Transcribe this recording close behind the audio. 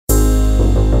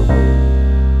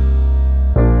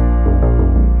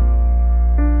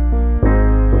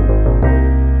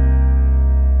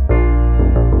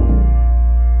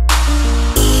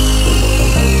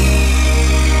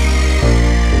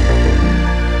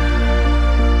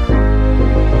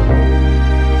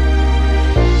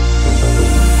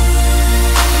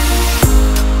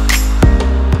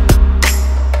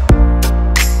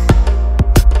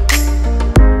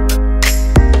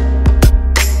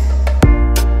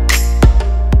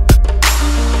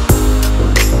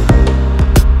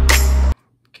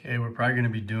probably going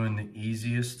to be doing the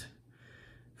easiest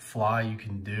fly you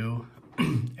can do,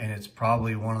 and it's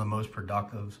probably one of the most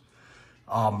productive.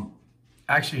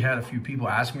 Actually had a few people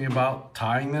ask me about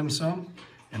tying them some,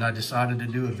 and I decided to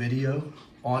do a video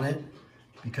on it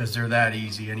because they're that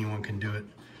easy. Anyone can do it.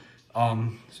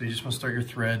 So you just want to start your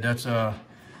thread.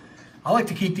 I like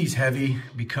to keep these heavy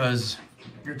because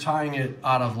you're tying it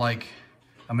out of like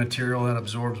a material that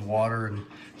absorbs water, and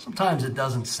sometimes it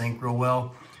doesn't sink real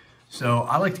well. So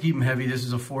I like to keep them heavy. This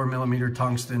is a 4mm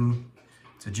tungsten.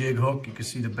 It's a jig hook. You can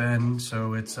see the bend.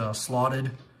 So it's a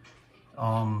slotted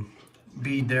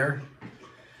bead there.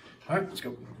 All right, let's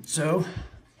go. So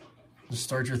just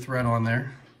start your thread on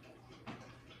there.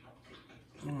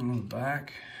 On the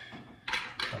back,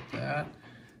 cut that.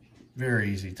 Very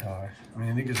easy tie. I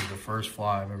mean, I think this is the first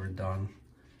fly I've ever done.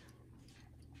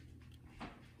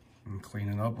 And clean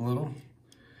it up a little.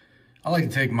 I like to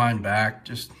take mine back,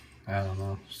 just, I don't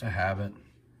know, just a habit.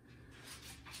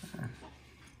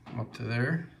 Up to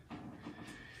there.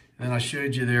 And then I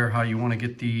showed you there how you want to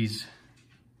get these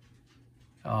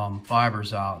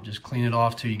fibers out. Just clean it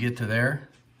off till you get to there,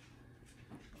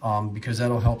 because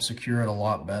that'll help secure it a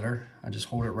lot better. I just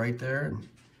hold it right there, and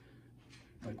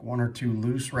like 1 or 2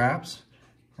 loose wraps,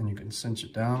 and you can cinch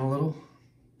it down a little.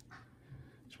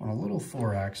 Just want a little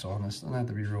thorax on this, doesn't have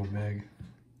to be real big.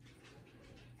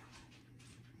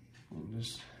 And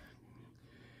just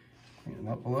clean it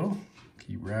up a little.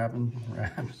 Keep wrapping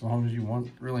as long as you want.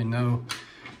 Really no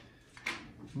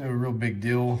real big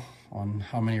deal on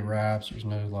how many wraps. There's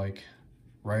no like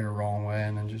right or wrong way.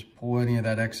 And then just pull any of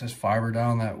that excess fiber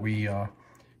down that we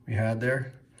had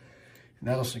there. And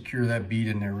that'll secure that bead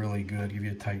in there really good, give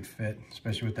you a tight fit,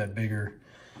 especially with that bigger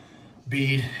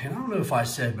bead. And I don't know if I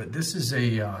said, but this is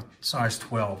a size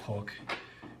 12 hook.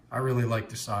 I really like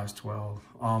the size 12.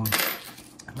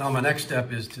 Now my next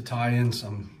step is to tie in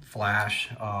some flash.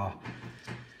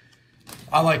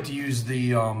 I like to use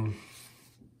the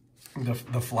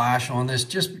flash on this,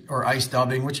 or ice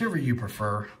dubbing, whichever you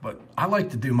prefer. But I like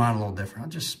to do mine a little different.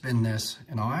 I'll just spin this,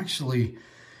 and I'll actually,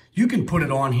 you can put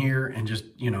it on here and just,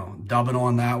 dub it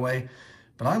on that way.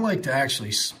 But I like to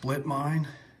actually split mine.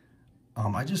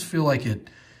 I just feel like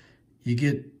you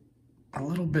get a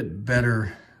little bit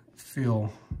better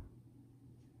feel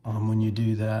when you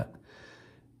do that.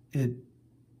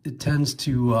 It tends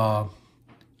to, I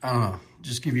don't know,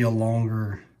 just give you a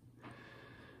longer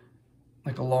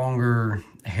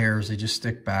hairs. They just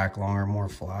stick back longer, more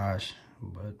flash.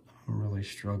 But I'm really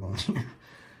struggling here.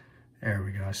 There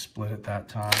we go, I split it that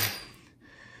time.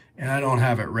 And I don't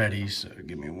have it ready, so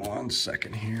give me 1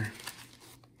 second here.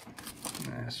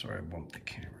 Sorry, I bumped the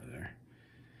camera there.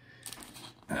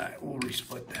 All right, we'll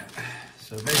resplit that.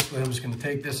 So basically, I'm just gonna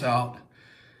take this out,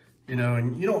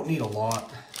 and you don't need a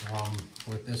lot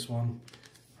with this one.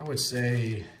 I would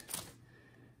say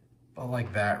about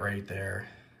like that right there.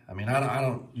 I mean, I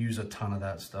don't use a ton of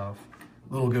that stuff.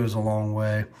 Little goes a long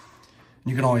way.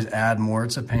 You can always add more.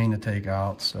 It's a pain to take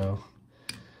out, so.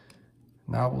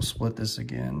 Now we'll split this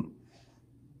again.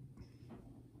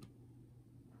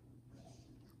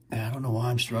 I don't know why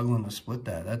I'm struggling to split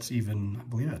that. That's even, I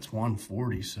believe that's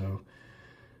 140, so,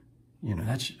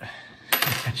 that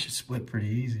should split pretty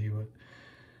easy, but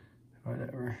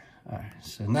whatever. All right,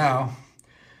 so now,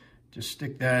 just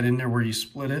stick that in there where you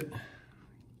split it,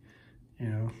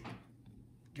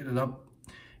 get it up.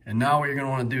 And now what you're gonna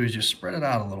wanna do is just spread it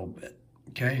out a little bit,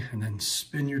 okay? And then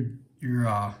spin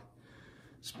your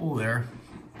spool there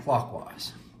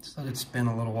clockwise. Just let it spin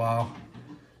a little while.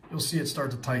 You'll see it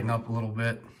start to tighten up a little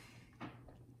bit.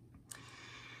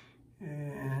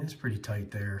 And it's pretty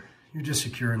tight there. You're just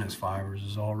securing those fibers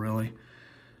is all really.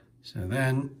 So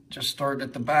then just start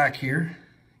at the back here.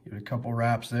 Give it a couple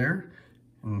wraps there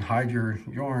and hide your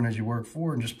yarn as you work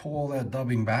forward, and just pull all that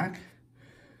dubbing back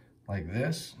like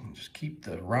this. And just keep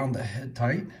around the head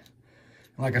tight. And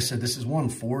like I said, this is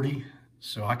 140,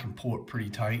 so I can pull it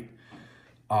pretty tight.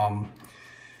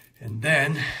 And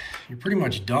then you're pretty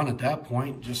much done at that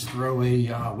point. Just throw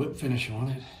a whip finish on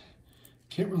it.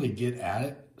 Can't really get at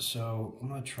it, so I'm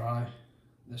gonna try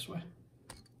this way.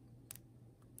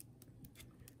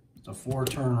 It's a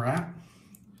 4-turn wrap,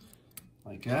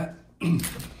 like that. A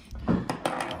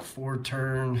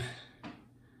 4-turn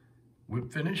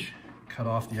whip finish, cut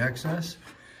off the excess.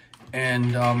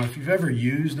 And if you've ever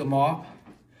used a mop,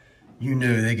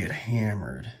 they get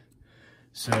hammered.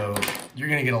 So you're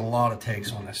gonna get a lot of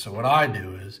takes on this. So what I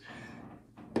do is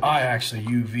I actually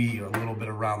UV a little bit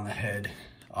around the head.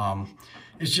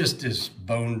 It's just as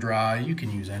bone dry. You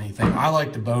can use anything. I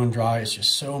like the bone dry. It's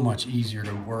just so much easier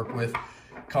to work with.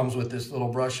 Comes with this little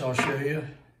brush I'll show you.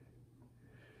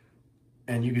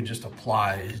 and you can just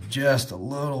apply just a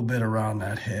little bit around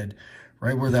that head,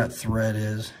 right where that thread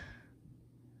is.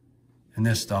 And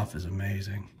this stuff is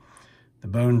amazing. The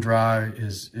Bone Dry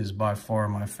is by far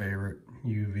my favorite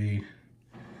UV.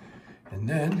 And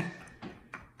then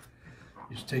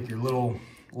you just take your little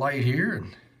light here,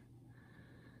 and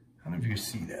I don't know if you can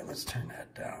see that. Let's turn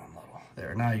that down a little.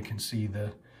 There, now you can see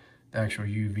the actual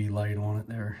UV light on it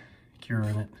there,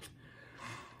 curing it.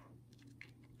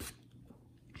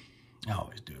 I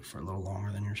always do it for a little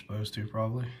longer than you're supposed to,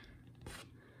 probably.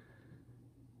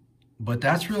 But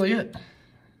that's really it.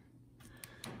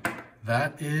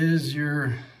 That is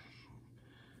your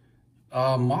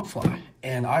Mop Fly.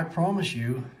 And I promise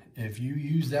you, if you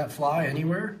use that fly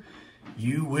anywhere,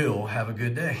 you will have a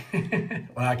good day.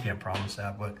 Well, I can't promise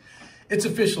that, but it's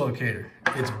a fish locator.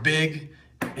 It's big.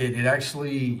 It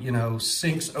actually, you know,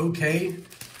 sinks okay,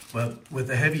 but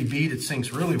with a heavy bead, it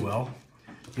sinks really well.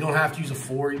 You don't have to use a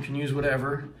 4, you can use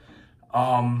whatever.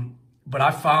 But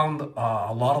I found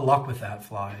a lot of luck with that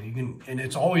fly. And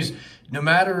it's always, no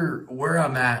matter where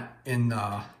I'm at in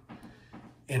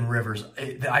rivers,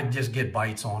 I just get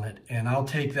bites on it. And I'll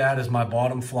take that as my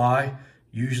bottom fly,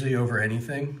 usually over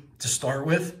anything to start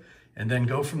with, and then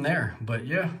go from there. But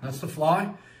yeah, that's the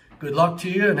fly. Good luck to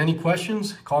you, and any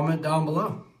questions, comment down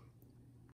below.